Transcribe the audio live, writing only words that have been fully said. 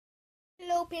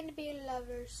Hello Panda Bear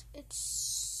lovers,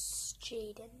 it's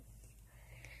Jaden,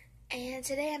 and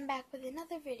today I'm back with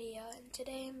another video, and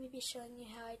today I'm going to be showing you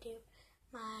how I do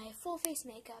my full face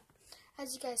makeup.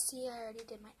 As you guys see, I already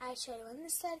did my eyeshadow on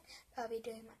this side, but I'll be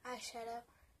doing my eyeshadow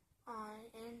on,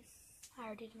 and I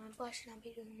already did my blush, and I'll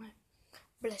be doing my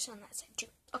blush on that side too.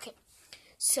 Okay,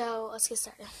 so let's get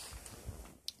started.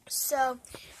 So,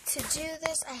 to do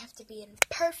this, I have to be in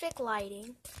perfect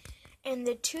lighting, and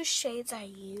the two shades I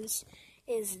use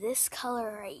is this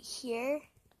color right here,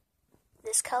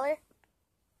 this color,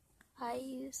 I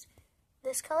use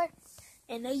this color,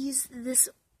 and I use this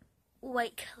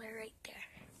white color right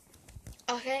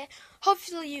there. Okay,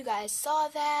 hopefully you guys saw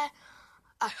that.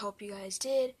 I hope you guys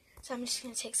did. So I'm just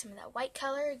going to take some of that white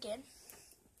color again,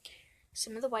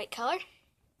 some of the white color,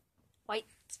 white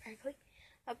sparkly.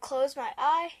 I'll close my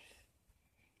eye,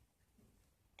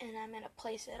 and I'm going to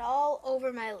place it all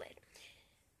over my lid.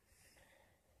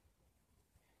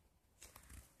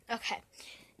 Okay,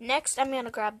 next I'm going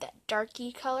to grab that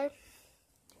darky color,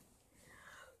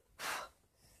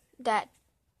 that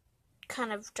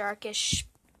kind of darkish,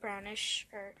 brownish,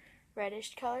 or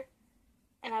reddish color,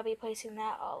 and I'll be placing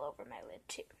that all over my lid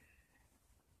too.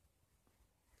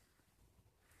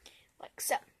 Like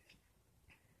so.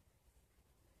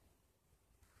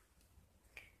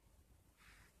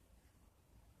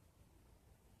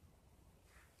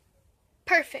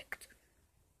 Perfect.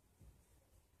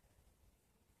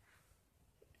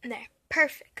 There,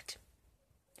 perfect.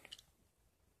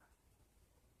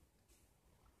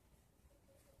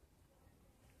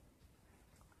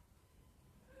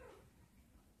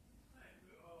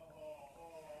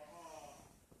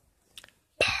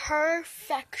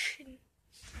 Perfection.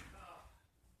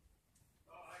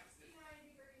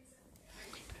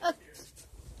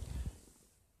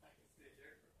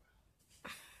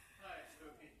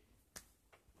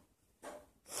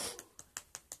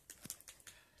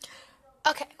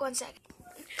 Okay, 1 second.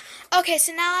 Okay,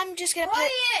 so now I'm just gonna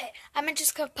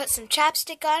put some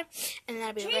chapstick on, and then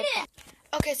I'll be right back.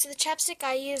 Okay, so the chapstick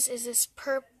I use is this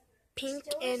pink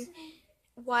and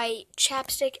white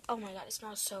chapstick. Oh my god, it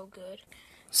smells so good.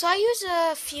 So I use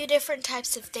a few different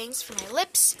types of things for my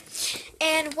lips,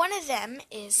 and one of them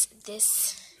is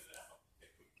this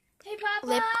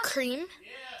lip cream.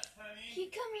 Can you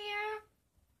come here?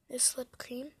 This lip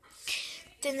cream.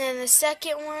 And then the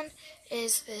second one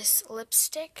is this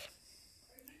lipstick.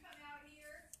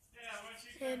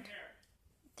 And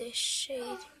this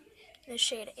shade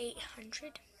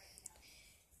 800.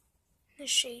 The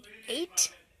shade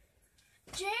 8.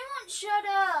 Jay won't shut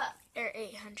up. Or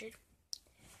 800.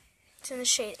 It's in the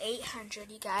shade 800,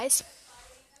 you guys.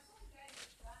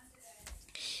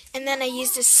 And then I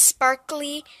use this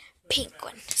sparkly pink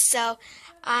one. So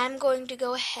I'm going to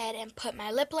go ahead and put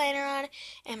my lip liner on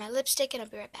and my lipstick, and I'll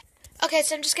be right back. Okay,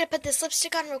 so I'm just going to put this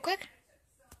lipstick on real quick.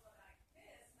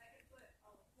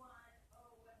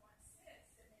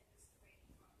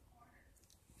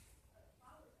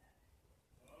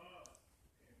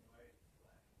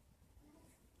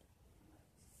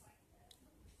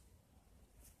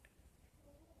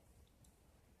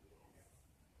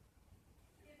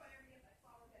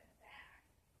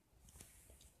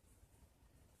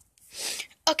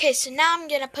 Okay, so now I'm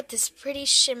going to put this pretty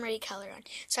shimmery color on.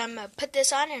 So I'm going to put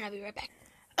this on, and I'll be right back.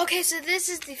 Okay, so this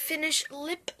is the finished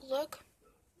lip look.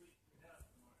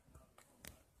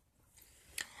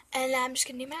 And I'm just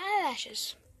going to do my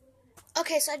eyelashes.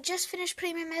 Okay, so I just finished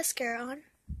putting my mascara on.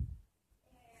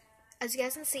 As you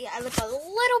guys can see, I look a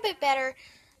little bit better.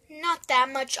 Not that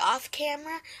much off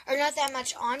camera, or not that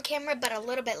much on camera, but a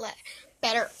little bit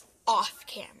better off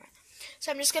camera.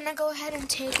 So I'm just going to go ahead and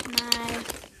take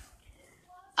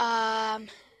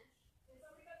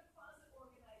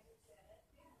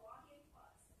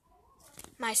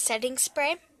my setting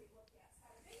spray.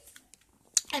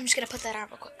 I'm just going to put that on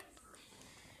real quick.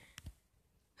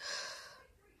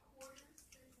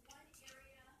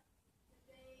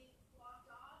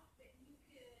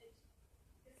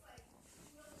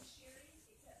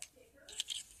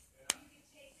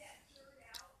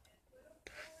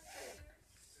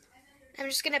 I'm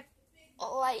just going to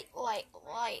lightly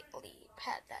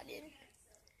pat that in.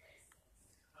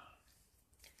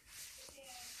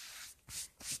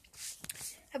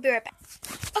 I'll be right back.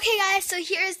 Okay guys, so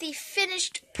here's the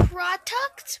finished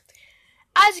product.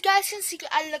 As you guys can see,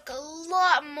 I look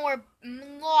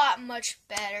much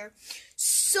better.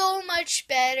 So much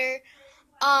better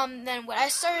than what I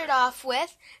started off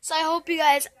with. So I hope you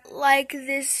guys like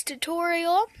this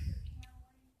tutorial.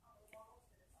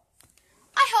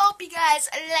 I hope you guys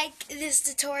like this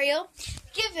tutorial.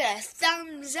 Give it a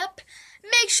thumbs up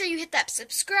make sure you hit that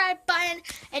subscribe button,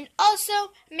 and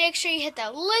also make sure you hit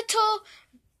that little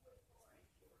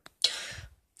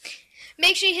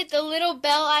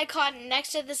bell icon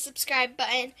next to the subscribe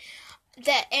button,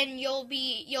 and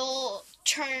you'll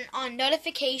turn on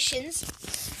notifications.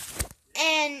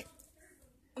 And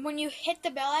when you hit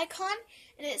the bell icon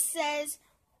and it says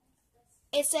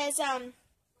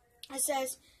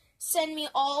send me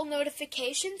all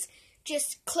notifications,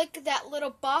 just click that little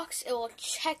box. It will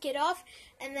check it off,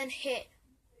 and then hit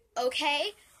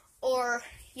OK,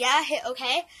 hit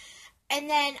OK, and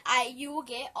then you will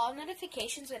get all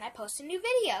notifications when I post a new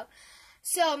video.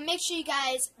 So make sure you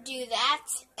guys do that,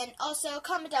 and also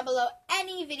comment down below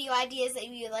any video ideas that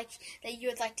you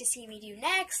would like to see me do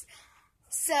next.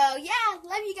 So yeah,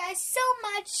 love you guys so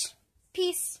much.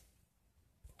 Peace.